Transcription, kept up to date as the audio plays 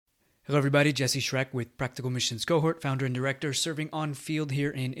Hello everybody, Jesse Schreck with Practical Missions Cohort, founder and director, serving on field here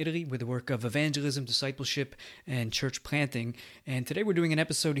in Italy with the work of evangelism, discipleship, and church planting. And today we're doing an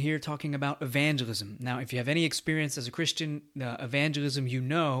episode here talking about evangelism. Now, if you have any experience as a Christian, evangelism,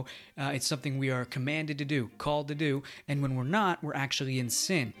 it's something we are commanded to do, called to do, and when we're not, we're actually in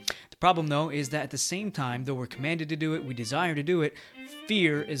sin. The problem, though, is that at the same time, though we're commanded to do it, we desire to do it,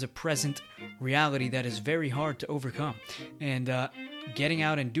 fear is a present reality that is very hard to overcome. And getting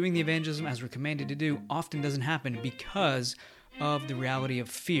out and doing the evangelism as we're commanded to do often doesn't happen because of the reality of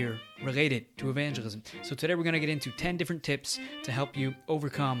fear related to evangelism. So today we're going to get into 10 different tips to help you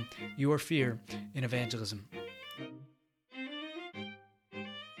overcome your fear in evangelism.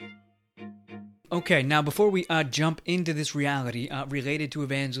 Okay, now before we jump into this reality related to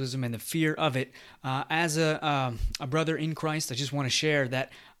evangelism and the fear of it, as a brother in Christ, I just want to share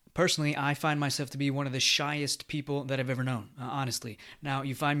that personally, I find myself to be one of the shyest people that I've ever known, honestly. Now,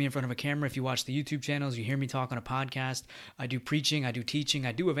 you find me in front of a camera if you watch the YouTube channels, you hear me talk on a podcast, I do preaching, I do teaching,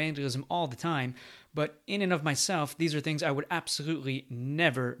 I do evangelism all the time, but in and of myself, these are things I would absolutely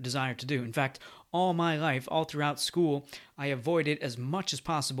never desire to do. In fact, all my life, all throughout school, I avoided as much as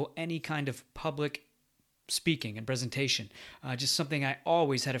possible any kind of public speaking and presentation, just something I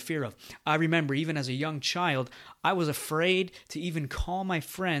always had a fear of. I remember even as a young child, I was afraid to even call my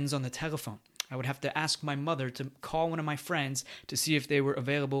friends on the telephone. I would have to ask my mother to call one of my friends to see if they were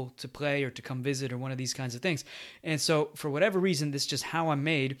available to play or to come visit or one of these kinds of things. And so for whatever reason, this is just how I'm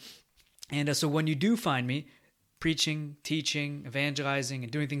made. And so when you do find me preaching, teaching, evangelizing,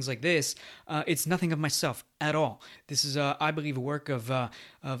 and doing things like this, it's nothing of myself at all. This is, I believe, a work of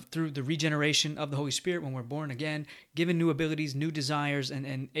through the regeneration of the Holy Spirit when we're born again, given new abilities, new desires,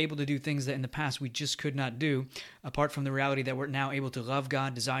 and able to do things that in the past we just could not do, apart from the reality that we're now able to love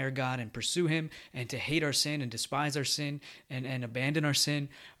God, desire God, and pursue Him, and to hate our sin and despise our sin and abandon our sin.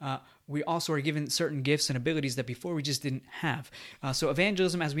 We also are given certain gifts and abilities that before we just didn't have. So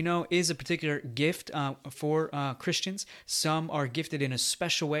evangelism, as we know, is a particular gift for Christians. Some are gifted in a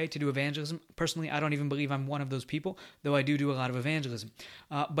special way to do evangelism. Personally, I don't even believe I'm one of those people, though I do a lot of evangelism.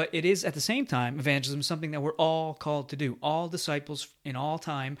 But it is, at the same time, evangelism, something that we're all called to do. All disciples in all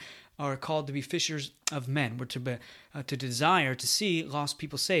time are called to be fishers of men. We're to desire to see lost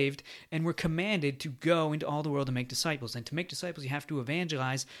people saved, and we're commanded to go into all the world and make disciples. And to make disciples, you have to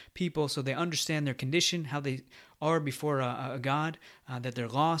evangelize people so they understand their condition, how they are before a God, that they're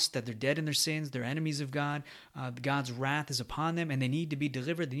lost, that they're dead in their sins, they're enemies of God, God's wrath is upon them, and they need to be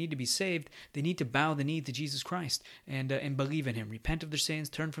delivered, they need to be saved, they need to bow the knee to Jesus Christ and believe in Him, repent of their sins,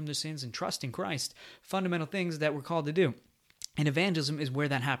 turn from their sins, and trust in Christ. Fundamental things that we're called to do. And evangelism is where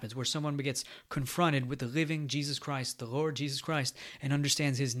that happens, where someone gets confronted with the living Jesus Christ, the Lord Jesus Christ, and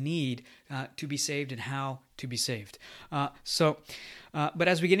understands his need to be saved and how to be saved. But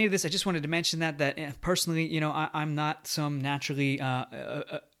as we get into this, I just wanted to mention that personally, I'm not some naturally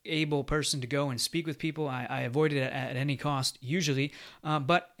able person to go and speak with people. I avoid it at any cost, usually.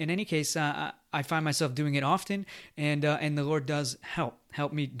 But in any case, I find myself doing it often, and the Lord does help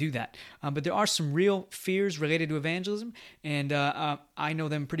me do that. But there are some real fears related to evangelism, and I know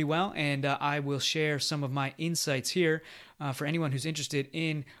them pretty well, and I will share some of my insights here for anyone who's interested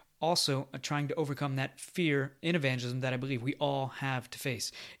in also trying to overcome that fear in evangelism that I believe we all have to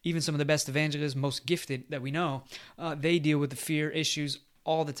face. Even some of the best evangelists, most gifted that we know, they deal with the fear issues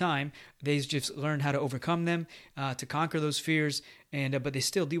all the time. They've just learned how to overcome them, to conquer those fears, but they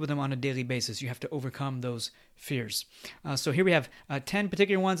still deal with them on a daily basis. You have to overcome those fears. So here we have 10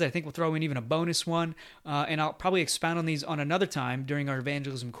 particular ones. I think we'll throw in even a bonus one, and I'll probably expound on these on another time during our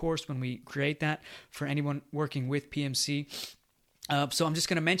evangelism course when we create that for anyone working with PMC. So I'm just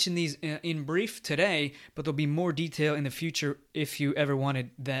going to mention these in brief today, but there'll be more detail in the future if you ever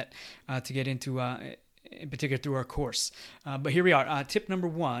wanted that to get into in particular through our course. But here we are. Tip number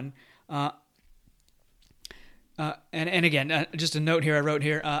one, and again, just a note here I wrote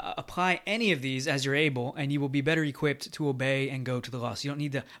here, apply any of these as you're able, and you will be better equipped to obey and go to the lost. You don't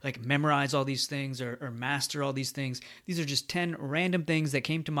need to memorize all these things or master all these things. These are just 10 random things that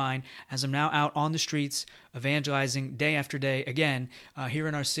came to mind as I'm now out on the streets evangelizing day after day, again, here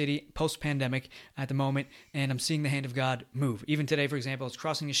in our city, post-pandemic at the moment, and I'm seeing the hand of God move. Even today, for example, I was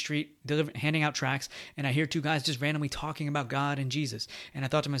crossing a street, handing out tracts, and I hear two guys just randomly talking about God and Jesus. And I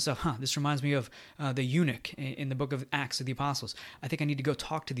thought to myself, this reminds me of the eunuch in the book of Acts of the Apostles. I think I need to go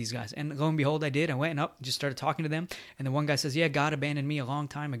talk to these guys. And lo and behold, I did. I went up and just started talking to them. And the one guy says, God abandoned me a long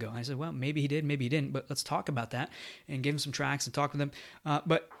time ago. And I said, well, maybe he did, maybe he didn't, but let's talk about that, and give him some tracts and talk with them.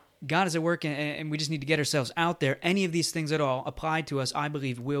 But God is at work, and we just need to get ourselves out there. Any of these things at all applied to us, I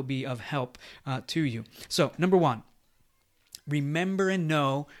believe, will be of help to you. So, number one, remember and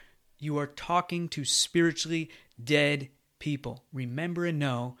know You are talking to spiritually dead people. Remember and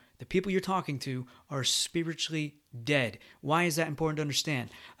know the people you're talking to are spiritually dead. Why is that important to understand?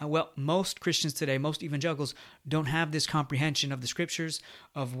 Well, most Christians today, most evangelicals, don't have this comprehension of the scriptures,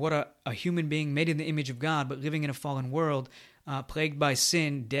 of what a human being made in the image of God, but living in a fallen world, plagued by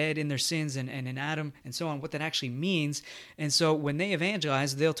sin, dead in their sins and in Adam and so on, what that actually means. And so when they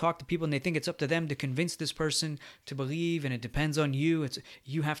evangelize, they'll talk to people and they think it's up to them to convince this person to believe, and it depends on you.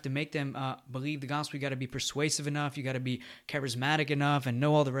 You have to make them believe the gospel. You got to be persuasive enough. You got to be charismatic enough and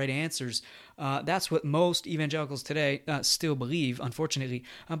know all the right answers. That's what most evangelicals today still believe, unfortunately,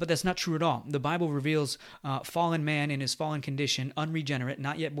 but that's not true at all. The Bible reveals fallen man in his fallen condition, unregenerate,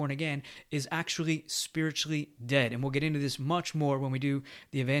 not yet born again, is actually spiritually dead. And we'll get into this much more when we do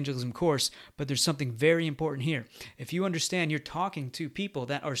the evangelism course, but there's something very important here. If you understand you're talking to people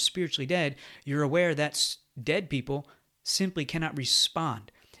that are spiritually dead, you're aware that dead people simply cannot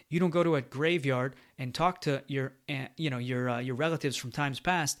respond. You don't go to a graveyard and talk to your relatives from times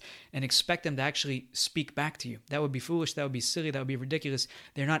past and expect them to actually speak back to you. That would be foolish. That would be silly. That would be ridiculous.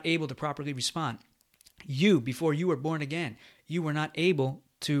 They're not able to properly respond. You, before you were born again, you were not able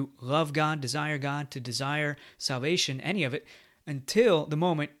to love God, to desire salvation, any of it, until the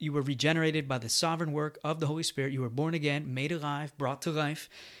moment you were regenerated by the sovereign work of the Holy Spirit. You were born again, made alive, brought to life.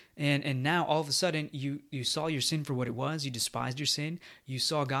 And now all of a sudden you saw your sin for what it was. You despised your sin. You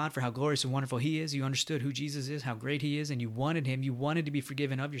saw God for how glorious and wonderful he is. You understood who Jesus is, how great he is, and you wanted him. You wanted to be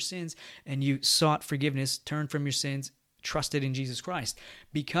forgiven of your sins, and you sought forgiveness, turned from your sins, trusted in Jesus Christ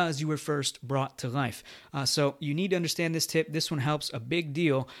because you were first brought to life. So you need to understand this tip. This one helps a big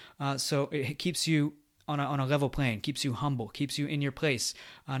deal. So it keeps you on a level plane, keeps you humble, keeps you in your place,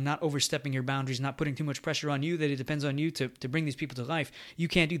 not overstepping your boundaries, not putting too much pressure on you that it depends on you to bring these people to life. You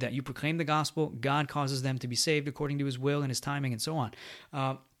can't do that. You proclaim the gospel. God causes them to be saved according to his will and his timing and so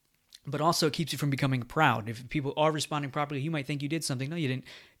on. But also it keeps you from becoming proud. If people are responding properly, you might think you did something. No, you didn't.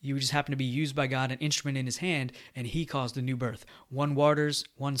 You just happened to be used by God, an instrument in his hand, and he caused the new birth. One waters,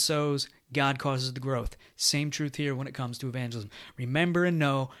 one sows, God causes the growth. Same truth here when it comes to evangelism. Remember and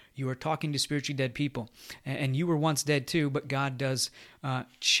know you are talking to spiritually dead people. And you were once dead too, but God does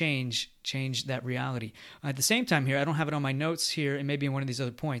change that reality. At the same time here, I don't have it on my notes here, and maybe in one of these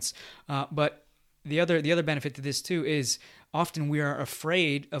other points, but the other benefit to this too is often we are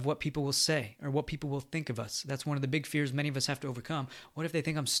afraid of what people will say or what people will think of us. That's one of the big fears many of us have to overcome. What if they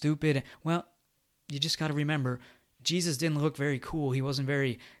think I'm stupid? Well, you just got to remember, Jesus didn't look very cool. He wasn't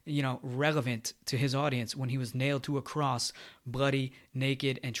very, relevant to his audience when he was nailed to a cross, bloody,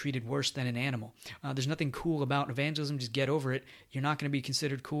 naked, and treated worse than an animal. There's nothing cool about evangelism. Just get over it. You're not going to be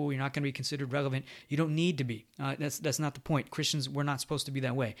considered cool. You're not going to be considered relevant. You don't need to be. That's not the point. Christians, we're not supposed to be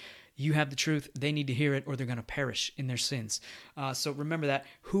that way. You have the truth. They need to hear it or they're going to perish in their sins. So remember that.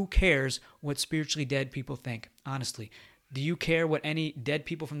 Who cares what spiritually dead people think? Honestly. Do you care what any dead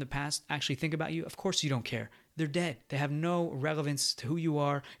people from the past actually think about you? Of course you don't care. They're dead. They have no relevance to who you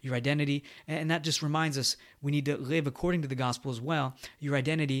are, your identity. And that just reminds us we need to live according to the gospel as well. Your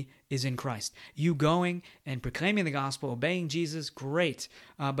identity is in Christ. You going and proclaiming the gospel, obeying Jesus, great.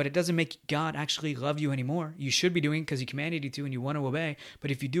 But it doesn't make God actually love you anymore. You should be doing it because he commanded you to and you want to obey. But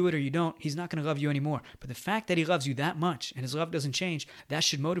if you do it or you don't, he's not going to love you anymore. But the fact that he loves you that much and his love doesn't change, that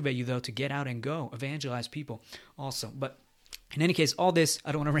should motivate you, though, to get out and go evangelize people also. But in any case, all this,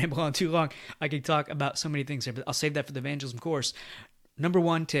 I don't want to ramble on too long. I could talk about so many things here, but I'll save that for the evangelism course. Number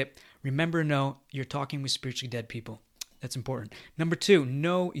one tip, remember and know you're talking with spiritually dead people. That's important. Number two,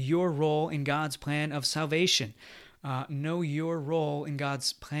 know your role in God's plan of salvation. Know your role in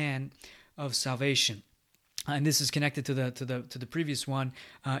God's plan of salvation. And this is connected to the previous one.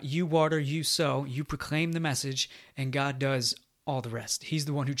 You water, you sow, you proclaim the message, and God does all the rest. He's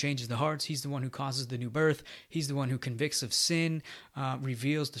the one who changes the hearts. He's the one who causes the new birth. He's the one who convicts of sin,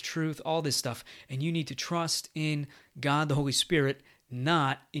 reveals the truth, all this stuff. And you need to trust in God, the Holy Spirit,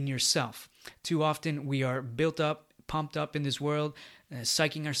 not in yourself. Too often we are built up, pumped up in this world,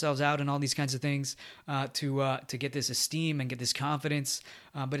 psyching ourselves out and all these kinds of things to get this esteem and get this confidence,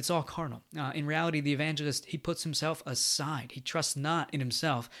 but it's all carnal. In reality, the evangelist, he puts himself aside. He trusts not in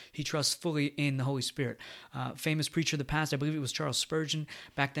himself. He trusts fully in the Holy Spirit. Famous preacher of the past, I believe it was Charles Spurgeon,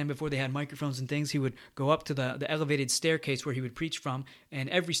 back then before they had microphones and things, he would go up to the elevated staircase where he would preach from, and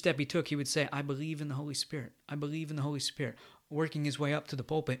every step he took, he would say, I believe in the Holy Spirit. I believe in the Holy Spirit. Working his way up to the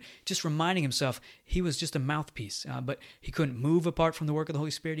pulpit, just reminding himself he was just a mouthpiece, but he couldn't move apart from the work of the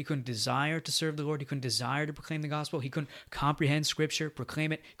Holy Spirit. He couldn't desire to serve the Lord. He couldn't desire to proclaim the gospel. He couldn't comprehend Scripture,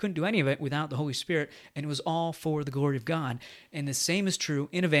 proclaim it. He couldn't do any of it without the Holy Spirit, and it was all for the glory of God. And the same is true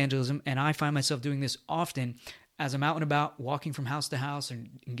in evangelism, and I find myself doing this often as I'm out and about, walking from house to house and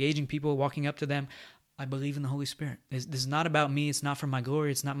engaging people, walking up to them, I believe in the Holy Spirit. This is not about me. It's not for my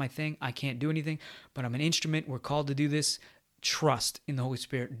glory. It's not my thing. I can't do anything, but I'm an instrument. We're called to do this. Trust in the Holy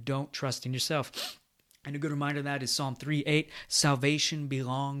Spirit. Don't trust in yourself. And a good reminder of that is Psalm 3:8. Salvation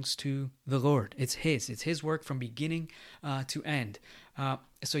belongs to the Lord. It's His. It's His work from beginning to end.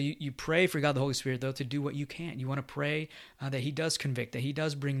 So you pray for God the Holy Spirit, though, to do what you can. You want to pray that He does convict, that He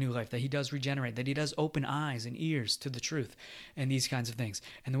does bring new life, that He does regenerate, that He does open eyes and ears to the truth, and these kinds of things.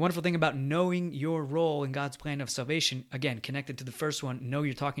 And the wonderful thing about knowing your role in God's plan of salvation, again, connected to the first one, know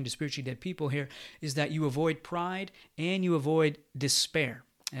you're talking to spiritually dead people here, is that you avoid pride and you avoid despair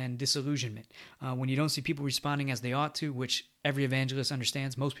and disillusionment. When you don't see people responding as they ought to, which every evangelist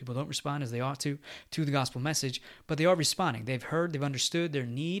understands, most people don't respond as they ought to the gospel message, but they are responding. They've heard, they've understood their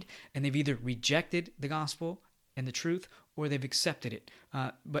need, and they've either rejected the gospel and the truth, or they've accepted it.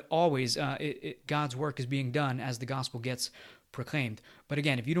 But always, God's work is being done as the gospel gets proclaimed. But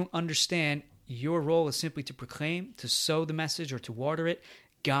again, if you don't understand your role is simply to proclaim, to sow the message, or to water it,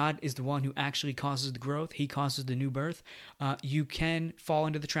 God is the one who actually causes the growth. He causes the new birth. You can fall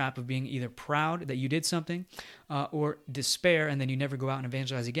into the trap of being either proud that you did something or despair, and then you never go out and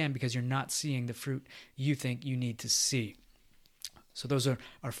evangelize again because you're not seeing the fruit you think you need to see. So those are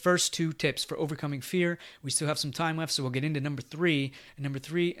our first two tips for overcoming fear. We still have some time left, so we'll get into number three. And number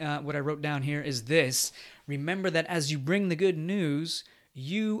three, what I wrote down here is this. Remember that as you bring the good news,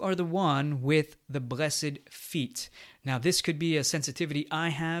 you are the one with the blessed feet. Now, this could be a sensitivity I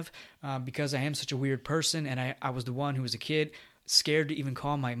have because I am such a weird person, and I was the one who was a kid scared to even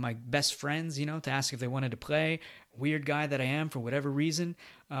call my best friends, to ask if they wanted to play. Weird guy that I am for whatever reason.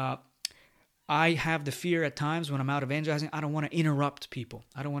 I have the fear at times when I'm out evangelizing. I don't want to interrupt people.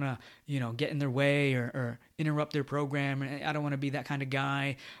 I don't want to, get in their way or interrupt their program. I don't want to be that kind of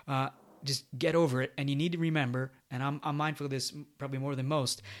guy. Just get over it. And you need to remember, and I'm mindful of this probably more than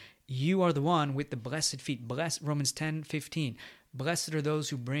most, you are the one with the blessed feet. Blessed, Romans 10:15. Blessed are those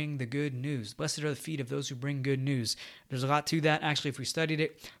who bring the good news. Blessed are the feet of those who bring good news. There's a lot to that, actually, if we studied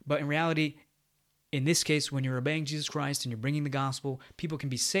it. But in reality, in this case, when you're obeying Jesus Christ and you're bringing the gospel, people can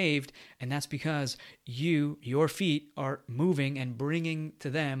be saved, and that's because your feet are moving and bringing to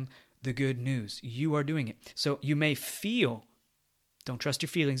them the good news. You are doing it. So you may feel, don't trust your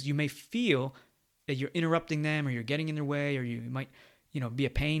feelings, you may feel that you're interrupting them or you're getting in their way, or you might, be a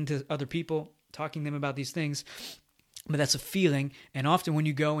pain to other people, talking to them about these things. But that's a feeling, and often when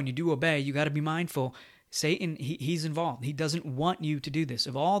you go and you do obey, you got to be mindful. Satan, he's involved. He doesn't want you to do this.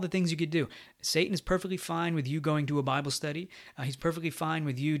 Of all the things you could do, Satan is perfectly fine with you going to a Bible study. He's perfectly fine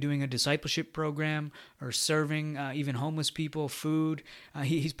with you doing a discipleship program or serving even homeless people, food.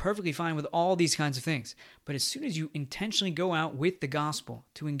 He's perfectly fine with all these kinds of things. But as soon as you intentionally go out with the gospel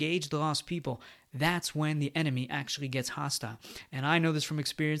to engage the lost people, that's when the enemy actually gets hostile. And I know this from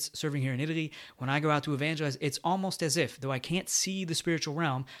experience serving here in Italy. When I go out to evangelize, it's almost as if, though I can't see the spiritual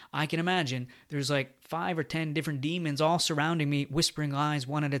realm, I can imagine there's like 5 or 10 different demons all surrounding me, whispering lies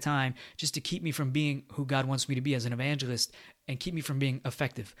one at a time, just to keep me from being who God wants me to be as an evangelist and keep me from being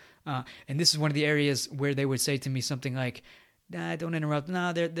effective. And this is one of the areas where they would say to me something like, "Nah, don't interrupt.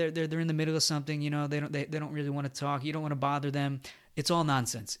 No, they're in the middle of something. They don't really want to talk. You don't want to bother them." It's all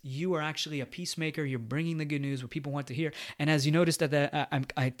nonsense. You are actually a peacemaker. You're bringing the good news, what people want to hear. And as you noticed that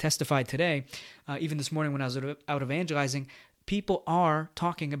I testified today, even this morning when I was out evangelizing, people are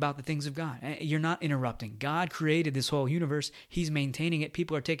talking about the things of God. You're not interrupting. God created this whole universe. He's maintaining it.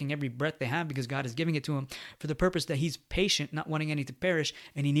 People are taking every breath they have because God is giving it to them for the purpose that He's patient, not wanting any to perish,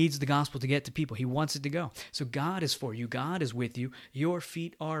 and He needs the gospel to get to people. He wants it to go. So God is for you. God is with you. Your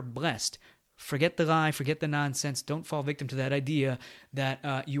feet are blessed. Forget the lie, forget the nonsense. Don't fall victim to that idea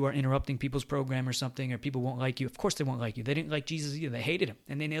that you are interrupting people's program or something, or people won't like you. Of course they won't like you. They didn't like Jesus either. They hated Him,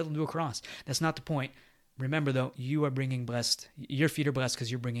 and they nailed Him to a cross. That's not the point. Remember, though, you are bringing blessed. Your feet are blessed because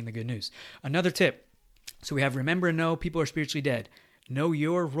you're bringing the good news. Another tip. So we have remember and know people are spiritually dead. Know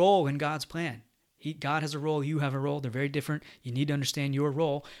your role in God's plan. God has a role. You have a role. They're very different. You need to understand your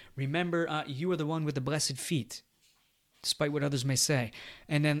role. Remember, you are the one with the blessed feet, despite what others may say.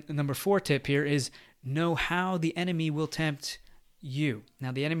 And then the number 4 tip here is know how the enemy will tempt you.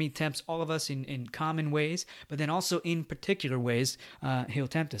 Now, the enemy tempts all of us in common ways, but then also in particular ways, he'll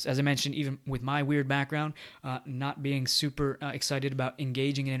tempt us. As I mentioned, even with my weird background, not being super excited about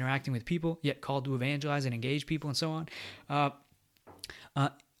engaging and interacting with people, yet called to evangelize and engage people and so on,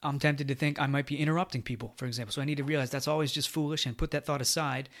 I'm tempted to think I might be interrupting people, for example. So I need to realize that's always just foolish and put that thought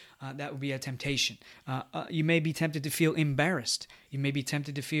aside. That would be a temptation. You may be tempted to feel embarrassed. You may be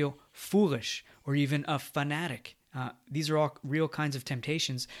tempted to feel foolish or even a fanatic. These are all real kinds of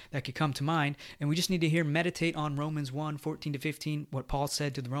temptations that could come to mind, and we just need to meditate on Romans 1:14-15, what Paul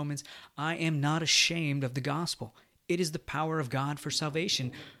said to the Romans. I am not ashamed of the gospel. It is the power of God for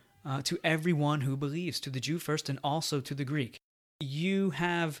salvation to everyone who believes, to the Jew first and also to the Greek. You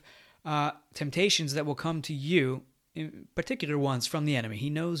have temptations that will come to you, in particular ones from the enemy. He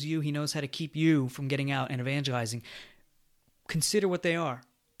knows you. He knows how to keep you from getting out and evangelizing. Consider what they are.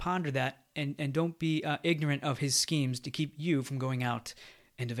 Ponder that, and don't be ignorant of his schemes to keep you from going out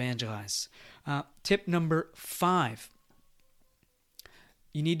and evangelize. Tip number 5.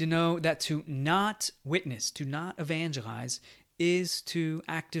 You need to know that to not witness, to not evangelize, is to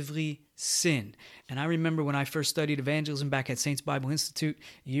actively sin. And I remember when I first studied evangelism back at Saints Bible Institute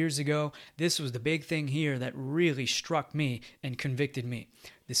years ago, this was the big thing here that really struck me and convicted me.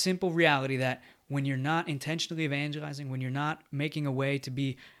 The simple reality that when you're not intentionally evangelizing, when you're not making a way to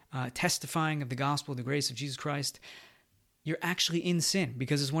be testifying of the gospel, the grace of Jesus Christ, you're actually in sin,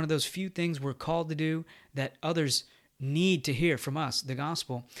 because it's one of those few things we're called to do that others need to hear from us, the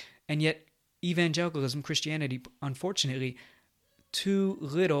gospel. And yet evangelicalism, Christianity, unfortunately, too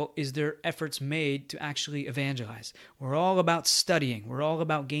little is their efforts made to actually evangelize. We're all about studying. We're all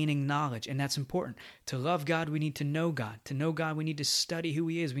about gaining knowledge, and that's important. To love God, we need to know God. To know God, we need to study who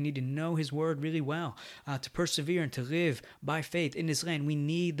He is. We need to know His Word really well. To persevere and to live by faith in this land, we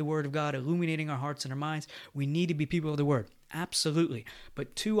need the Word of God illuminating our hearts and our minds. We need to be people of the Word. Absolutely.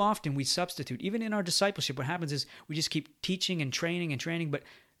 But too often we substitute. Even in our discipleship, what happens is we just keep teaching and training, but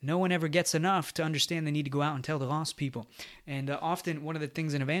no one ever gets enough to understand they need to go out and tell the lost people. And often one of the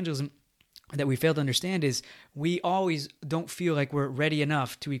things in evangelism that we fail to understand is we always don't feel like we're ready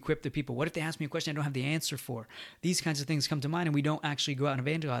enough to equip the people. What if they ask me a question I don't have the answer for? These kinds of things come to mind, and we don't actually go out and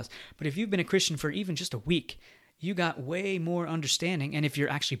evangelize. But if you've been a Christian for even just a week, you got way more understanding. And if you're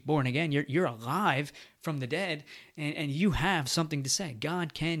actually born again, you're alive from the dead, and you have something to say.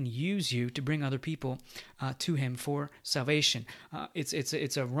 God can use you to bring other people to Him for salvation.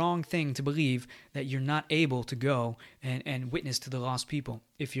 It's a wrong thing to believe that you're not able to go and witness to the lost people.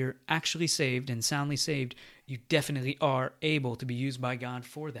 If you're actually saved and soundly saved, you definitely are able to be used by God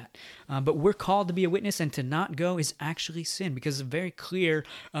for that. But we're called to be a witness, and to not go is actually sin, because it's a very clear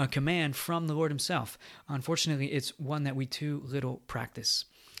command from the Lord Himself. Unfortunately, it's one that we too little practice.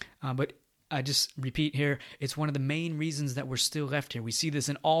 But I just repeat here, it's one of the main reasons that we're still left here. We see this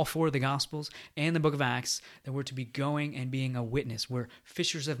in all 4 of the Gospels and the book of Acts, that we're to be going and being a witness. We're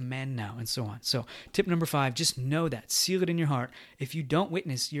fishers of men now, and so on. So tip number 5, just know that. Seal it in your heart. If you don't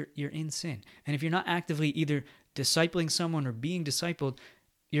witness, you're in sin. And if you're not actively either discipling someone or being discipled,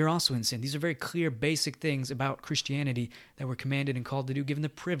 you're also in sin. These are very clear, basic things about Christianity that we're commanded and called to do, given the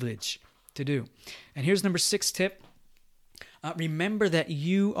privilege to do. And here's number 6 tip. Remember that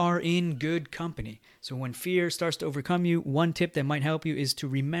you are in good company. So when fear starts to overcome you, one tip that might help you is to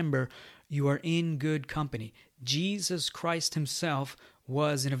remember you are in good company. Jesus Christ Himself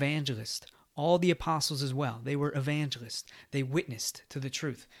was an evangelist. All the apostles as well. They were evangelists. They witnessed to the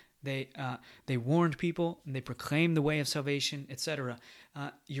truth. They warned people, and they proclaimed the way of salvation, etc.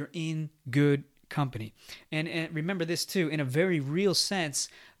 You're in good company. And remember this too, in a very real sense,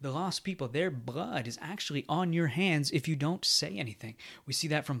 the lost people, their blood is actually on your hands if you don't say anything. We see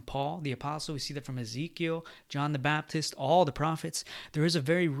that from Paul, the apostle. We see that from Ezekiel, John the Baptist, all the prophets. There is a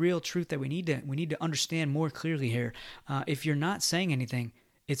very real truth that we need to understand more clearly here. If you're not saying anything,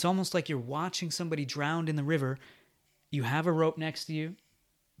 it's almost like you're watching somebody drowned in the river. You have a rope next to you,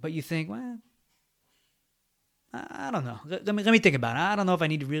 but you think, well, I don't know. Let me think about it. I don't know if I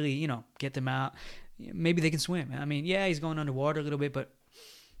need to really, get them out. Maybe they can swim. I mean, yeah, he's going underwater a little bit, but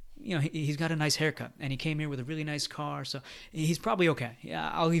he's got a nice haircut, and he came here with a really nice car, so he's probably okay. Yeah,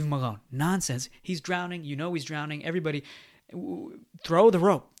 I'll leave him alone. Nonsense. He's drowning. He's drowning. Everybody, throw the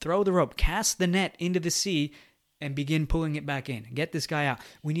rope. Cast the net into the sea and begin pulling it back in. Get this guy out.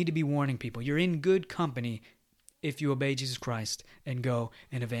 We need to be warning people. You're in good company if you obey Jesus Christ and go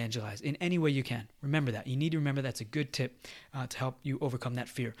and evangelize in any way you can. Remember that. You need to remember that's a good tip to help you overcome that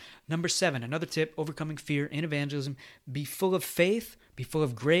fear. Number 7, another tip, overcoming fear in evangelism: be full of faith, be full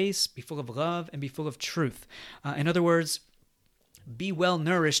of grace, be full of love, and be full of truth. In other words, be well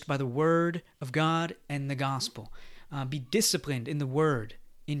nourished by the Word of God and the gospel. Be disciplined in the Word,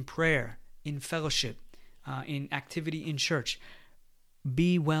 in prayer, in fellowship, in activity in church.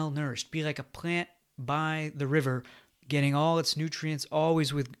 Be well nourished. Be like a plant by the river, getting all its nutrients,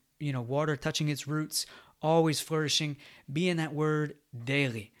 always with water touching its roots, always flourishing. Be in that Word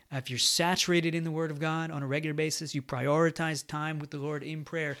daily. If you're saturated in the Word of God on a regular basis, you prioritize time with the Lord in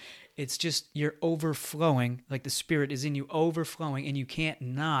prayer, it's just you're overflowing, like the Spirit is in you, overflowing, and you can't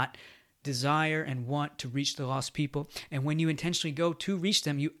not desire and want to reach the lost people. And when you intentionally go to reach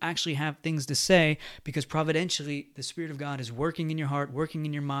them, you actually have things to say, because providentially the Spirit of God is working in your heart, working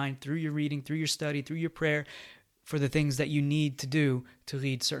in your mind, through your reading, through your study, through your prayer, for the things that you need to do to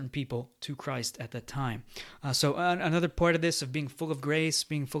lead certain people to Christ at that time. So another part of this, of being full of grace,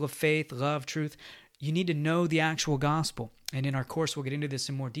 being full of faith, love, truth, you need to know the actual gospel. And in our course, we'll get into this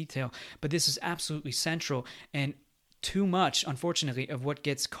in more detail. But this is absolutely central. And too much, unfortunately, of what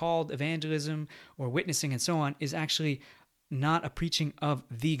gets called evangelism or witnessing and so on is actually not a preaching of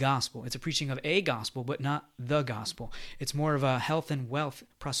the gospel. It's a preaching of a gospel, but not the gospel. It's more of a health and wealth,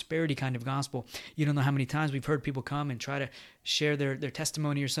 prosperity kind of gospel. You don't know how many times we've heard people come and try to share their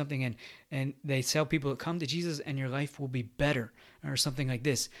testimony or something, and they tell people, come to Jesus and your life will be better, or something like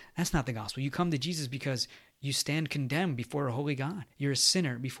this. That's not the gospel. You come to Jesus because you stand condemned before a holy God. You're a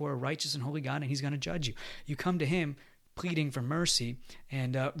sinner before a righteous and holy God, and he's going to judge you. You come to him pleading for mercy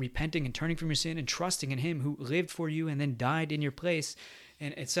and repenting and turning from your sin and trusting in him who lived for you and then died in your place,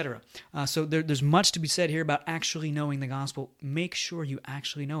 and etc. So there's much to be said here about actually knowing the gospel. Make sure you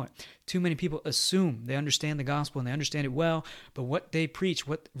actually know it. Too many people assume they understand the gospel and they understand it well, but what they preach,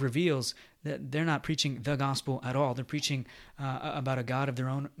 what reveals that they're not preaching the gospel at all. They're preaching about a God of their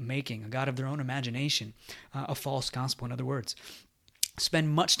own making, a God of their own imagination, a false gospel, in other words. Spend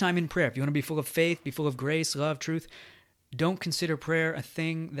much time in prayer. If you want to be full of faith, be full of grace, love, truth, don't consider prayer a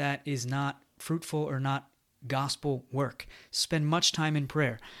thing that is not fruitful or not gospel work. Spend much time in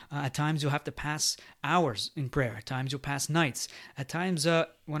prayer. At times you'll have to pass hours in prayer. At times you'll pass nights. At times,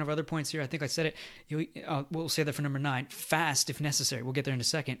 one of our other points here, I think I said it, we'll say that for number 9, fast if necessary. We'll get there in a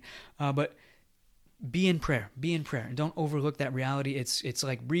second. But be in prayer. Be in prayer. And don't overlook that reality. It's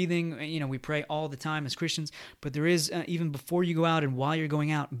like breathing. We pray all the time as Christians, but there is, even before you go out and while you're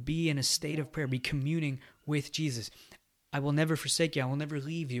going out, be in a state of prayer. Be communing with Jesus. I will never forsake you. I will never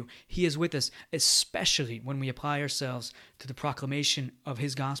leave you. He is with us, especially when we apply ourselves to the proclamation of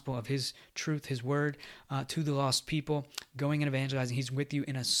his gospel, of his truth, his word, to the lost people, going and evangelizing. He's with you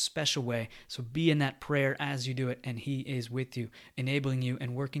in a special way. So be in that prayer as you do it, and he is with you, enabling you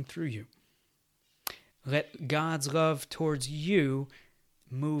and working through you. Let God's love towards you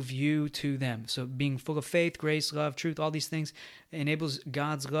move you to them. So being full of faith, grace, love, truth, all these things enables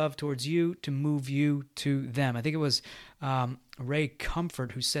God's love towards you to move you to them. I think it was Ray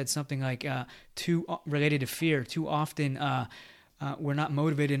Comfort who said something like, related to fear, too often we're not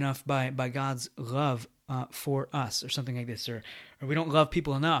motivated enough by God's love for us, or something like this, or we don't love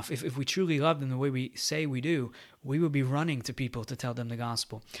people enough. If we truly love them the way we say we do, we would be running to people to tell them the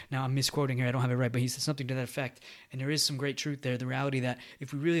gospel. Now, I'm misquoting here, I don't have it right, but he said something to that effect, and there is some great truth there, the reality that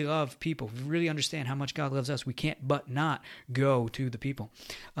if we really love people, if we really understand how much God loves us, we can't but not go to the people.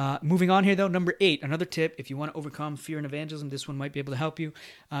 Moving on here, though, number 8, another tip, if you want to overcome fear in evangelism, this one might be able to help you.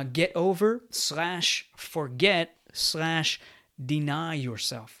 Get over / forget / deny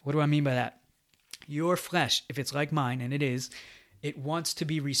yourself. What do I mean by that? Your flesh, if it's like mine, and it is, it wants to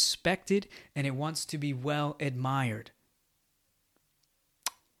be respected and it wants to be well admired.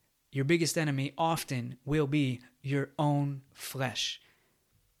 Your biggest enemy often will be your own flesh.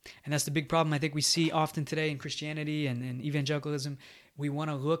 And that's the big problem I think we see often today in Christianity and evangelicalism. We want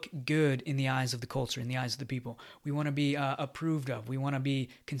to look good in the eyes of the culture, in the eyes of the people. We want to be approved of. We want to be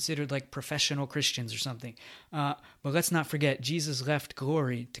considered like professional Christians or something. But let's not forget, Jesus left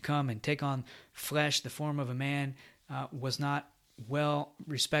glory to come and take on flesh. The form of a man was not well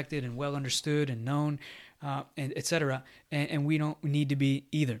respected and well understood and known, and etc. And we don't need to be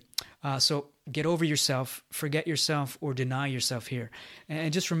either. So get over yourself, forget yourself, or deny yourself here.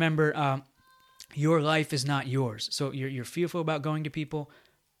 And just remember, your life is not yours. So you're fearful about going to people.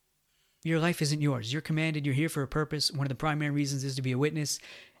 Your life isn't yours. You're commanded. You're here for a purpose. One of the primary reasons is to be a witness.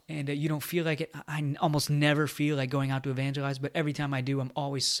 And you don't feel like it. I almost never feel like going out to evangelize, but every time I do, I'm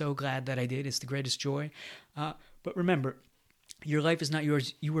always so glad that I did. It's the greatest joy. But remember, your life is not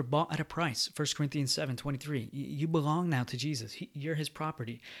yours. You were bought at a price. 1 Corinthians 7:23. You belong now to Jesus. You're his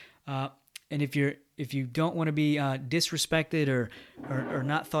property. And if you don't want to be disrespected or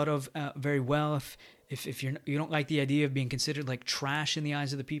not thought of very well, if you don't like the idea of being considered like trash in the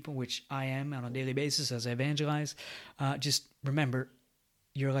eyes of the people, which I am on a daily basis as I evangelize, just remember,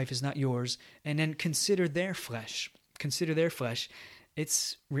 your life is not yours, and then consider their flesh. Consider their flesh.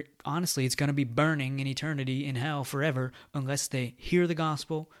 Honestly, it's going to be burning in eternity in hell forever unless they hear the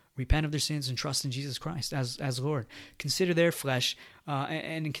gospel, repent of their sins, and trust in Jesus Christ as Lord. Consider their flesh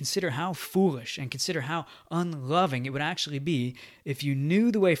and consider how foolish and consider how unloving it would actually be if you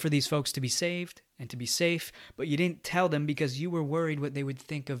knew the way for these folks to be saved and to be safe, but you didn't tell them because you were worried what they would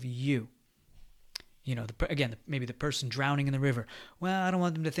think of you. Maybe the person drowning in the river. Well, I don't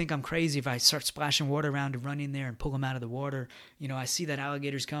want them to think I'm crazy if I start splashing water around to run in there and pull them out of the water. I see that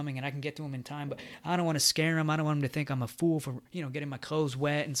alligator's coming and I can get to them in time, but I don't want to scare them. I don't want them to think I'm a fool for, getting my clothes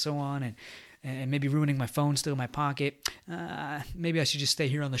wet and so on, and maybe ruining my phone still in my pocket. Maybe I should just stay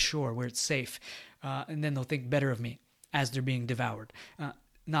here on the shore where it's safe, and then they'll think better of me as they're being devoured.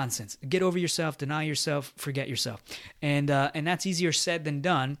 Nonsense. Get over yourself, deny yourself, forget yourself. And that's easier said than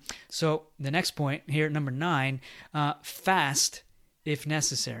done. So the next point here, number 9, fast if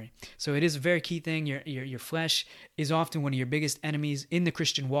necessary. So it is a very key thing. Your flesh is often one of your biggest enemies in the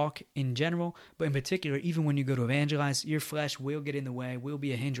Christian walk in general, but in particular, even when you go to evangelize, your flesh will get in the way, will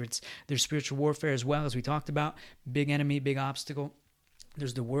be a hindrance. There's spiritual warfare as well, as we talked about. Big enemy, big obstacle.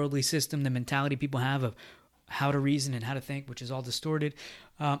 There's the worldly system, the mentality people have of how to reason and how to think, which is all distorted.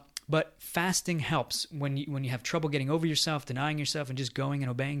 But fasting helps when you have trouble getting over yourself, denying yourself, and just going and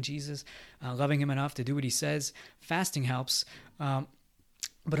obeying Jesus, loving him enough to do what he says. Fasting helps. But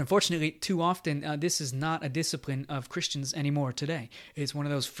unfortunately, too often, this is not a discipline of Christians anymore today. It's one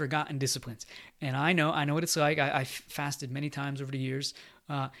of those forgotten disciplines. And I know what it's like. I fasted many times over the years.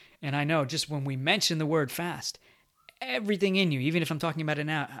 And I know just when we mention the word fast, everything in you, even if I'm talking about it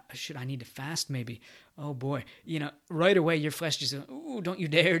now, should I need to fast maybe? Oh boy, right away your flesh just says, ooh, don't you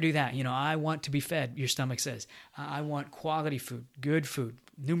dare do that. I want to be fed, your stomach says. I want quality food, good food,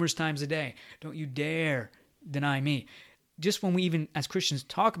 numerous times a day. Don't you dare deny me. Just when we even as Christians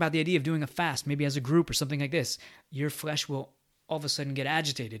talk about the idea of doing a fast, maybe as a group or something like this, your flesh will all of a sudden get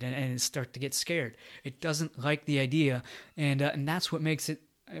agitated and start to get scared. It doesn't like the idea, and that's what makes it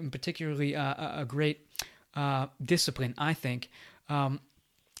particularly a great discipline, I think, and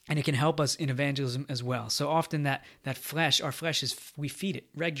it can help us in evangelism as well. So often that flesh, our flesh we feed it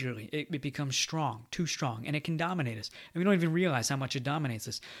regularly. It becomes strong, too strong, and it can dominate us. And we don't even realize how much it dominates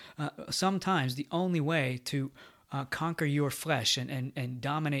us. Sometimes the only way to conquer your flesh and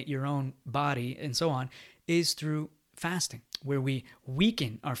dominate your own body and so on is through fasting, where we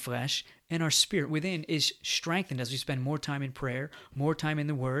weaken our flesh and our spirit within is strengthened as we spend more time in prayer, more time in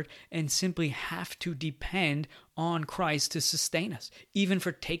the Word, and simply have to depend on Christ to sustain us, even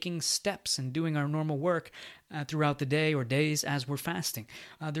for taking steps and doing our normal work throughout the day or days as we're fasting.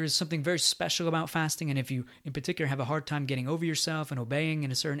 There is something very special about fasting, and if you in particular have a hard time getting over yourself and obeying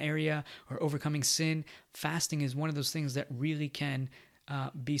in a certain area or overcoming sin, fasting is one of those things that really can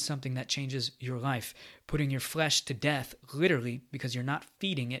be something that changes your life, putting your flesh to death, literally, because you're not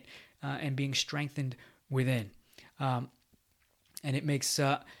feeding it and being strengthened within. And it makes,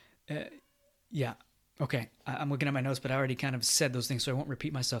 okay, I'm looking at my notes, but I already kind of said those things, so I won't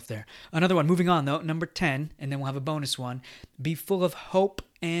repeat myself there. Another one, moving on though, number 10, and then we'll have a bonus one, be full of hope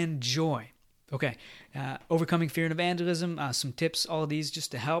and joy. Okay, overcoming fear and evangelism, some tips, all of these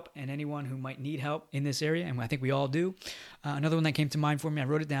just to help, and anyone who might need help in this area, and I think we all do. Another one that came to mind for me, I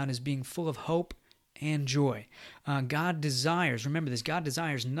wrote it down, is being full of hope and joy. God desires, remember this, God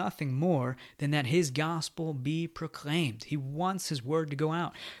desires nothing more than that his gospel be proclaimed. He wants his word to go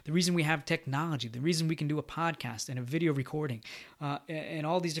out. The reason we have technology, the reason we can do a podcast and a video recording, and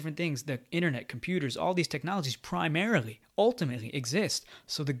all these different things, the internet, computers, all these technologies primarily, ultimately exist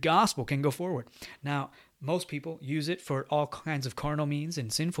so the gospel can go forward. Now, most people use it for all kinds of carnal means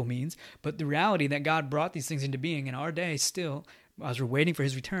and sinful means, but the reality that God brought these things into being in our day still, as we're waiting for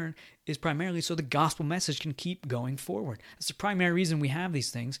his return, is primarily so the gospel message can keep going forward. That's the primary reason we have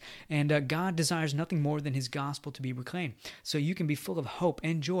these things, and God desires nothing more than his gospel to be proclaimed. So you can be full of hope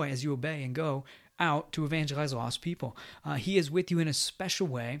and joy as you obey and go out to evangelize lost people. He is with you in a special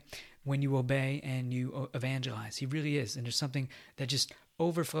way when you obey and you evangelize. He really is, and there's something that just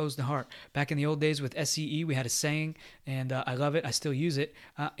overflows the heart. Back in the old days with SCE, we had a saying, and I love it. I still use it.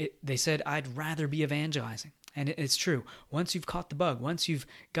 They said, I'd rather be evangelizing. And it's true. Once you've caught the bug, once you've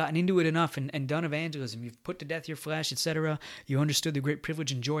gotten into it enough and done evangelism, you've put to death your flesh, etc., you understood the great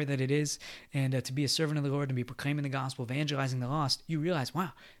privilege and joy that it is, and to be a servant of the Lord and be proclaiming the gospel, evangelizing the lost, you realize,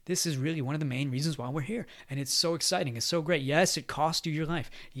 wow, this is really one of the main reasons why we're here. And it's so exciting. It's so great. Yes, it costs you your life.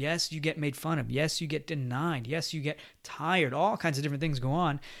 Yes, you get made fun of. Yes, you get denied. Yes, you get tired. All kinds of different things go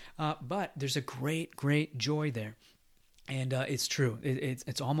on. But there's a great, great joy there. And it's true.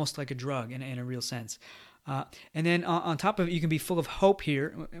 It's almost like a drug in a real sense. And then on top of it, you can be full of hope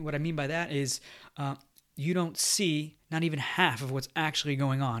here. What I mean by that is you don't see not even half of what's actually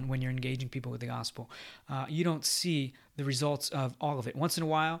going on when you're engaging people with the gospel. You don't see the results of all of it. Once in a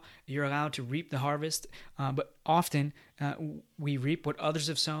while, you're allowed to reap the harvest, but often we reap what others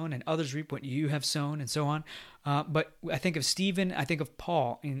have sown and others reap what you have sown and so on. But I think of Stephen, I think of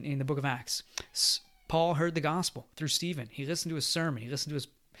Paul in the book of Acts. Paul heard the gospel through Stephen. He listened to his sermon. He listened to his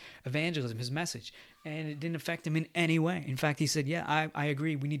evangelism, his message, and it didn't affect him in any way. In fact, he said, yeah, I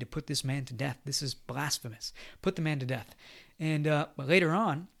agree. We need to put this man to death. This is blasphemous. Put the man to death. And later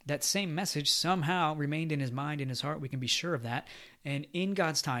on, that same message somehow remained in his mind, in his heart. We can be sure of that. And in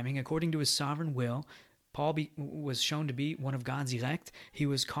God's timing, according to his sovereign will, Paul was shown to be one of God's elect. He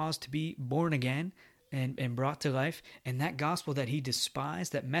was caused to be born again and brought to life. And that gospel that he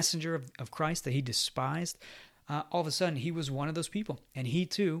despised, that messenger of Christ that he despised, all of a sudden he was one of those people. And he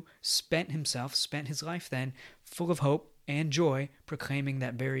too spent his life then full of hope and joy, proclaiming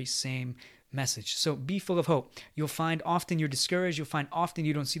that very same message. So be full of hope. You'll find often you're discouraged. You'll find often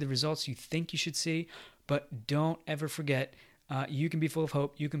you don't see the results you think you should see. But don't ever forget, you can be full of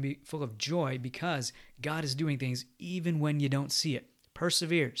hope. You can be full of joy because God is doing things even when you don't see it.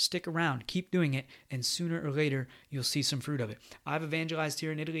 Persevere, stick around, keep doing it, and sooner or later, you'll see some fruit of it. I've evangelized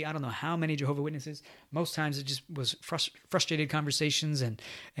here in Italy. I don't know how many Jehovah's Witnesses. Most times it just was frustrated conversations, and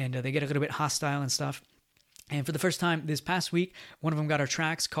they get a little bit hostile and stuff. And for the first time this past week, one of them got our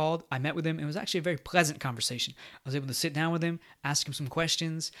tracks called. I met with him. It was actually a very pleasant conversation. I was able to sit down with him, ask him some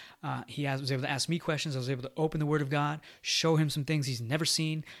questions. He was able to ask me questions. I was able to open the Word of God, show him some things he's never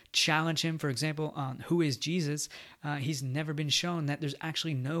seen, challenge him, for example, on who is Jesus. He's never been shown that there's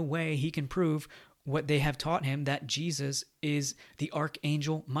actually no way he can prove what they have taught him, that Jesus is the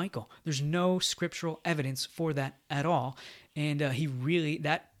Archangel Michael. There's no scriptural evidence for that at all. And he really,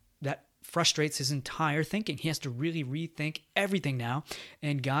 that frustrates his entire thinking. He has to really rethink everything now,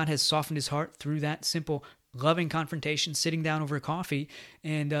 and God has softened his heart through that simple, loving confrontation, sitting down over a coffee.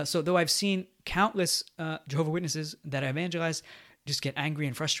 And so though I've seen countless Jehovah's Witnesses that I evangelized just get angry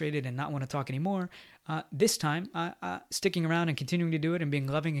and frustrated and not want to talk anymore, this time, sticking around and continuing to do it and being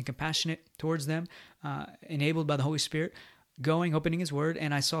loving and compassionate towards them, enabled by the Holy Spirit, opening his word,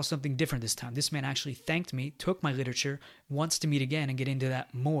 and I saw something different this time. This man actually thanked me, took my literature, wants to meet again and get into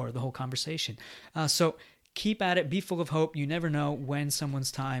that more, the whole conversation. So keep at it, be full of hope. You never know when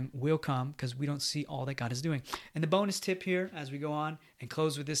someone's time will come because we don't see all that God is doing. And the bonus tip here as we go on and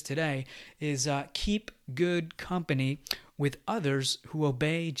close with this today is keep good company with others who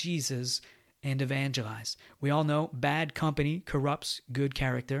obey Jesus and evangelize. We all know bad company corrupts good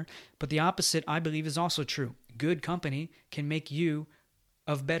character, but the opposite, I believe, is also true. Good company can make you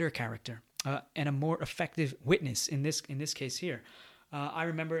of better character and a more effective witness in this case here. I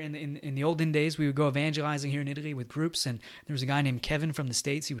remember in the olden days, we would go evangelizing here in Italy with groups, and there was a guy named Kevin from the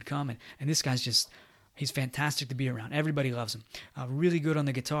States. He would come, and this guy's he's fantastic to be around. Everybody loves him. Really good on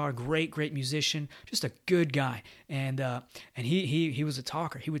the guitar, great musician, just a good guy. And he was a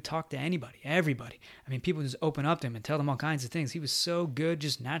talker. He would talk to anybody, everybody. I mean, people just open up to him and tell them all kinds of things. He was so good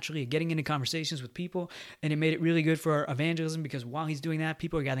just naturally at getting into conversations with people, and it made it really good for our evangelism because while he's doing that,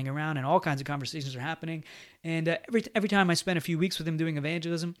 people are gathering around and all kinds of conversations are happening. And every time I spent a few weeks with him doing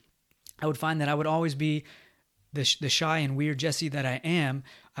evangelism, I would find that I would always be the shy and weird Jesse that I am.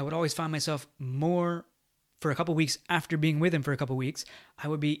 I would always find myself more for a couple weeks after being with him for a couple weeks. I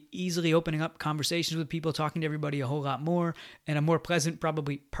would be easily opening up conversations with people, talking to everybody a whole lot more, and a more pleasant,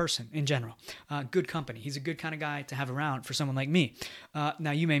 probably, person in general. Good company. He's a good kind of guy to have around for someone like me. Now,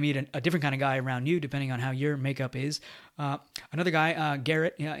 you may meet a different kind of guy around you, depending on how your makeup is. Another guy,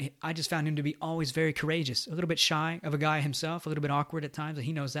 Garrett, I just found him to be always very courageous, a little bit shy of a guy himself, a little bit awkward at times, and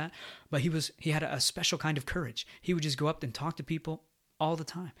he knows that. But he had a special kind of courage. He would just go up and talk to people all the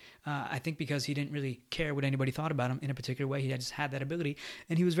time. I think because he didn't really care what anybody thought about him in a particular way. He just had that ability,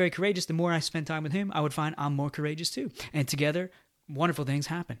 and he was very courageous. The more I spent time with him, I would find I'm more courageous too. And together, wonderful things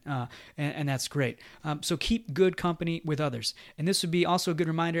happen, and that's great. So keep good company with others. And this would be also a good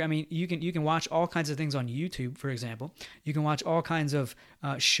reminder. I mean, you can watch all kinds of things on YouTube, for example. You can watch all kinds of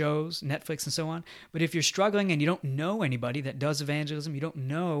shows, Netflix and so on. But if you're struggling and you don't know anybody that does evangelism, you don't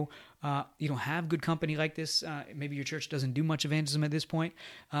know, you don't have good company like this, maybe your church doesn't do much evangelism at this point,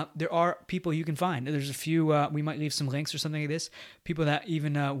 there are people you can find. There's a few, we might leave some links or something like this, people that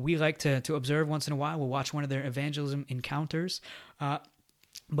even we like to observe once in a while. We'll watch one of their evangelism encounters.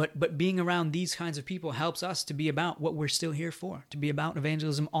 But being around these kinds of people helps us to be about what we're still here for, to be about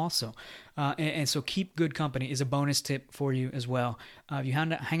evangelism also. And so keep good company is a bonus tip for you as well. If you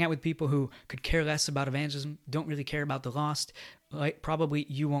hang out with people who could care less about evangelism, don't really care about the lost, probably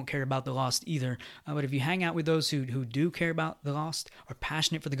you won't care about the lost either. But if you hang out with those who do care about the lost, are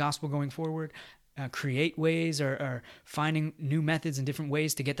passionate for the gospel going forward, create ways or finding new methods and different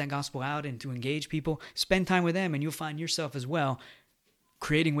ways to get that gospel out and to engage people, spend time with them, and you'll find yourself as well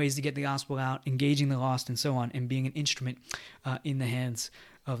creating ways to get the gospel out, engaging the lost, and so on, and being an instrument in the hands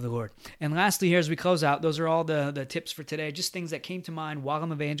of the Lord. And lastly, here as we close out, those are all the tips for today, just things that came to mind while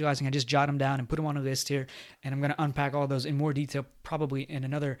I'm evangelizing. I just jot them down and put them on a list here, and I'm going to unpack all those in more detail probably in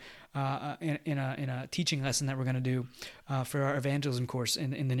another in a teaching lesson that we're going to do for our evangelism course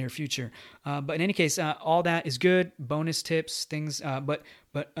in the near future. But in any case, all that is good. Bonus tips, things. But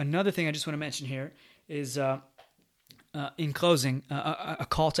another thing I just want to mention here is in closing, a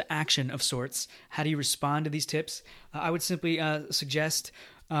call to action of sorts. How do you respond to these tips? I would simply suggest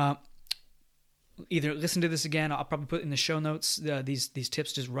either listen to this again. I'll probably put in the show notes these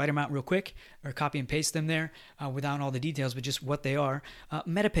tips. Just write them out real quick, or copy and paste them there without all the details, but just what they are.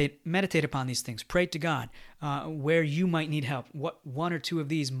 Meditate upon these things. Pray to God where you might need help. What one or two of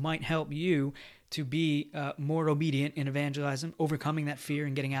these might help you to be more obedient in evangelism, overcoming that fear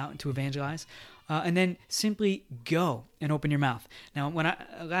and getting out to evangelize. And then simply go and open your mouth. Now,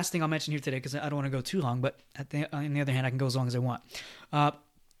 last thing I'll mention here today, because I don't want to go too long, but on the other hand, I can go as long as I want.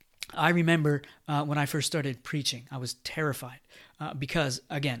 I remember when I first started preaching, I was terrified because,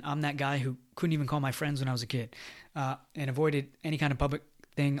 again, I'm that guy who couldn't even call my friends when I was a kid and avoided any kind of public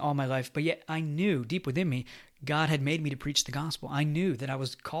thing all my life. But yet I knew deep within me, God had made me to preach the gospel. I knew that I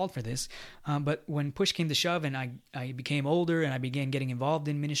was called for this. But when push came to shove and I became older and I began getting involved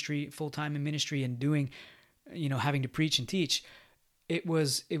in ministry, full-time in ministry, and doing, having to preach and teach, it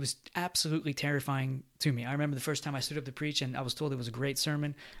was absolutely terrifying to me. I remember the first time I stood up to preach and I was told it was a great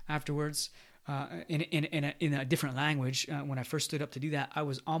sermon afterwards in a different language. When I first stood up to do that, I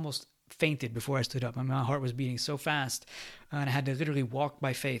was almost fainted before I stood up. I mean, my heart was beating so fast and I had to literally walk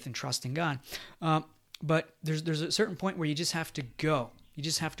by faith and trust in God. But there's a certain point where you just have to go. You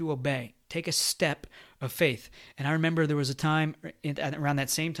just have to obey. Take a step of faith. And I remember there was a time around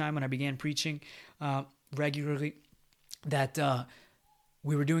that same time when I began preaching regularly that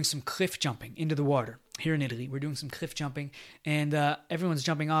we were doing some cliff jumping into the water here in Italy. We're doing some cliff jumping, and everyone's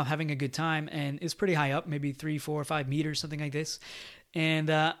jumping off, having a good time, and it's pretty high up, maybe 3, 4, 5 meters, something like this. And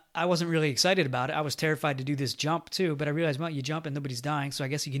I wasn't really excited about it. I was terrified to do this jump too, but I realized, well, you jump and nobody's dying, so I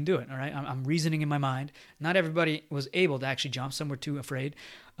guess you can do it, all right? I'm reasoning in my mind. Not everybody was able to actually jump. Some were too afraid.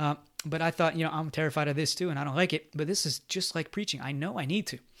 But I thought, I'm terrified of this too, and I don't like it. But this is just like preaching. I know I need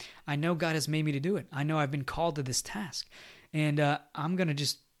to. I know God has made me to do it. I know I've been called to this task. And I'm going to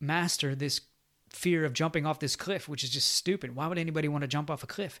just master this fear of jumping off this cliff, which is just stupid. Why would anybody want to jump off a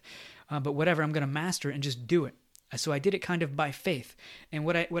cliff? But whatever, I'm going to master it and just do it. So I did it kind of by faith. And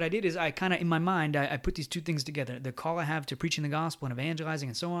what I did is I kind of, in my mind, I put these two things together. The call I have to preaching the gospel and evangelizing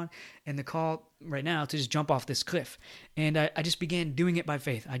and so on, and the call right now to just jump off this cliff. And I just began doing it by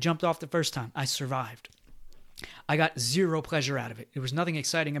faith. I jumped off the first time. I survived. I got zero pleasure out of it. There was nothing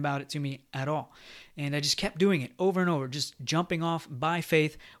exciting about it to me at all. And I just kept doing it over and over, just jumping off by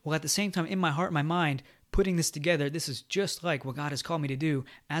faith, while at the same time, in my heart, my mind, putting this together. This is just like what God has called me to do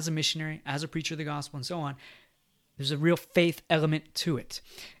as a missionary, as a preacher of the gospel, and so on. There's a real faith element to it.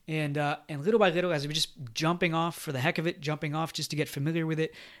 And little by little, as we're just jumping off for the heck of it, jumping off just to get familiar with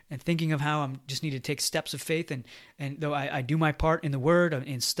it and thinking of how I just need to take steps of faith. And though I do my part in the word,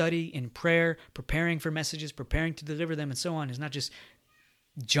 in study, in prayer, preparing for messages, preparing to deliver them and so on, it's not just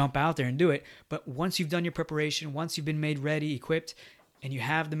jump out there and do it. But once you've done your preparation, once you've been made ready, equipped, and you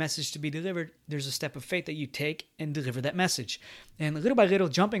have the message to be delivered, there's a step of faith that you take and deliver that message. And little by little,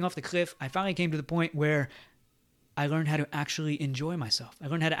 jumping off the cliff, I finally came to the point where I learned how to actually enjoy myself. I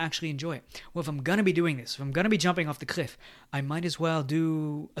learned how to actually enjoy it. Well, if I'm going to be doing this, if I'm going to be jumping off the cliff, I might as well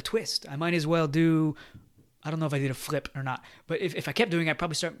do a twist. I might as well do, I don't know if I did a flip or not, but if I kept doing it, I'd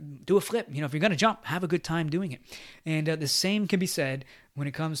probably do a flip. If you're going to jump, have a good time doing it. And the same can be said when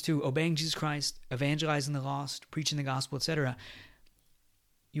it comes to obeying Jesus Christ, evangelizing the lost, preaching the gospel, etc.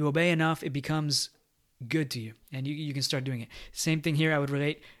 You obey enough, it becomes good to you, and you can start doing it. Same thing here, I would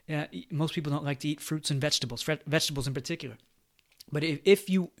relate. Most people don't like to eat fruits and vegetables in particular. But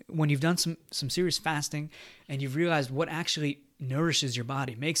when you've done some serious fasting and you've realized what actually nourishes your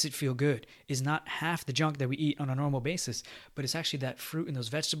body, makes it feel good, is not half the junk that we eat on a normal basis, but it's actually that fruit and those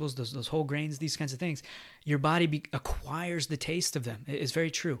vegetables, those whole grains, these kinds of things. Your body acquires the taste of them. It's very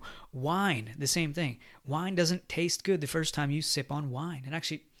true. Wine, the same thing. Wine doesn't taste good the first time you sip on wine. And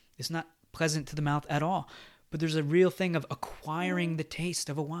actually, it's not pleasant to the mouth at all. But there's a real thing of acquiring the taste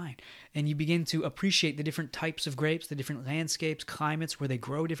of a wine. And you begin to appreciate the different types of grapes, the different landscapes, climates where they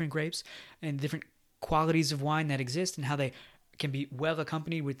grow different grapes, and different qualities of wine that exist, and how they can be well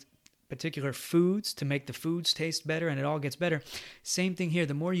accompanied with particular foods to make the foods taste better, and it all gets better. Same thing here.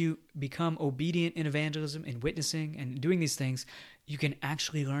 The more you become obedient in evangelism and witnessing and doing these things, you can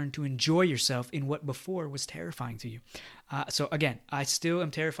actually learn to enjoy yourself in what before was terrifying to you. So again, I still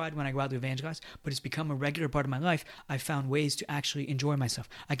am terrified when I go out to evangelize, but it's become a regular part of my life. I've found ways to actually enjoy myself.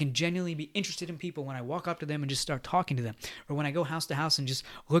 I can genuinely be interested in people when I walk up to them and just start talking to them, or when I go house to house and just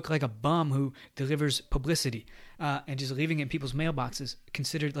look like a bum who delivers publicity and just leaving it in people's mailboxes,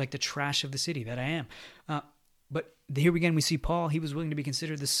 considered like the trash of the city that I am. But here again, we see Paul, he was willing to be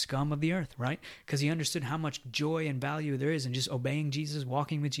considered the scum of the earth, right? Because he understood how much joy and value there is in just obeying Jesus,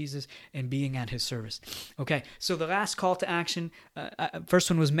 walking with Jesus, and being at his service. Okay, so the last call to action, first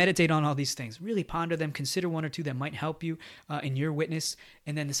one was meditate on all these things. Really ponder them, consider one or two that might help you in your witness.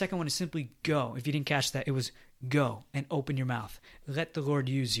 And then the second one is simply go. If you didn't catch that, it was go and open your mouth. Let the Lord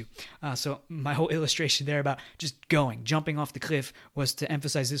use you. So my whole illustration there about just going, jumping off the cliff, was to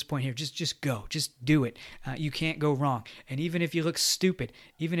emphasize this point here. Just go. Just do it. You can't go wrong. And even if you look stupid,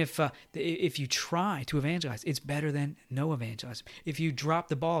 even if you try to evangelize, it's better than no evangelism. If you drop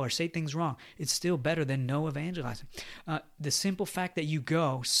the ball or say things wrong, it's still better than no evangelism. The simple fact that you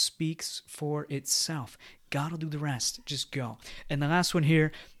go speaks for itself. God will do the rest. Just go. And the last one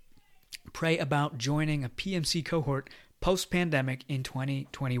here, pray about joining a PMC cohort post-pandemic in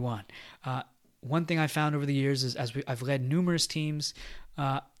 2021. One thing I found over the years is, I've led numerous teams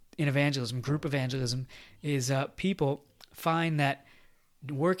in evangelism, group evangelism, is people find that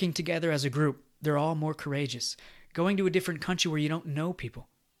working together as a group, they're all more courageous. Going to a different country where you don't know people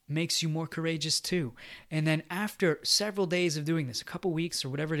makes you more courageous too. And then after several days of doing this, a couple weeks or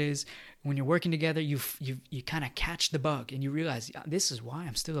whatever it is, when you're working together, you kind of catch the bug and you realize, this is why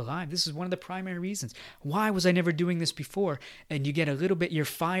I'm still alive. This is one of the primary reasons. Why was I never doing this before? And you get a little bit, your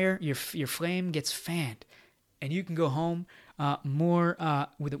fire, your flame gets fanned, and you can go home more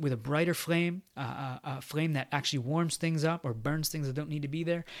with a brighter flame, a flame that actually warms things up or burns things that don't need to be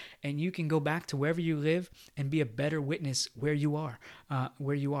there, and you can go back to wherever you live and be a better witness where you are.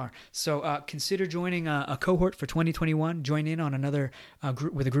 So consider joining a cohort for 2021. Join in on another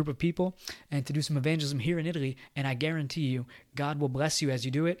group with a group of people and to do some evangelism here in Italy, and I guarantee you, God will bless you as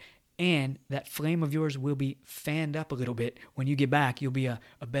you do it. And that flame of yours will be fanned up a little bit. When you get back, you'll be a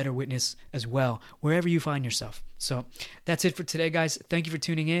better witness as well, wherever you find yourself. So that's it for today, guys. Thank you for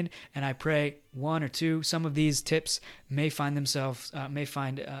tuning in. And I pray one or two, some of these tips may find themselves,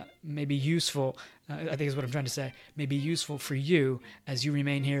 may be useful. I think is what I'm trying to say. May be useful for you as you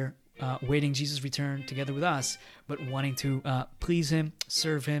remain here, waiting Jesus' return together with us, but wanting to please him,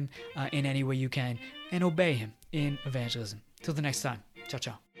 serve him in any way you can, and obey him in evangelism. Till the next time. Ciao,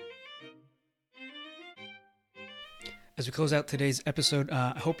 ciao. As we close out today's episode,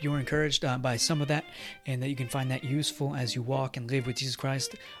 I hope you were encouraged by some of that, and that you can find that useful as you walk and live with Jesus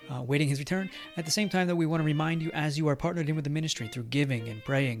Christ, waiting his return. At the same time, that we want to remind you, as you are partnered in with the ministry through giving and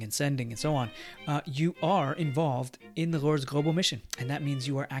praying and sending and so on, you are involved in the Lord's global mission, and that means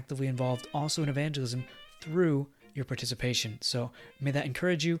you are actively involved also in evangelism through your participation. So may that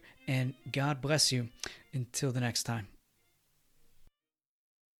encourage you, and God bless you until the next time.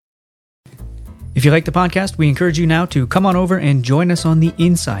 If you like the podcast, we encourage you now to come on over and join us on the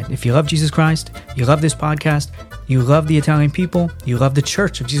inside. If you love Jesus Christ, you love this podcast, you love the Italian people, you love the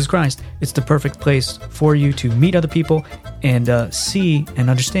Church of Jesus Christ, it's the perfect place for you to meet other people and see and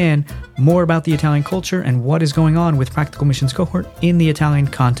understand more about the Italian culture and what is going on with Practical Missions Cohort in the Italian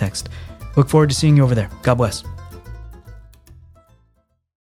context. Look forward to seeing you over there. God bless.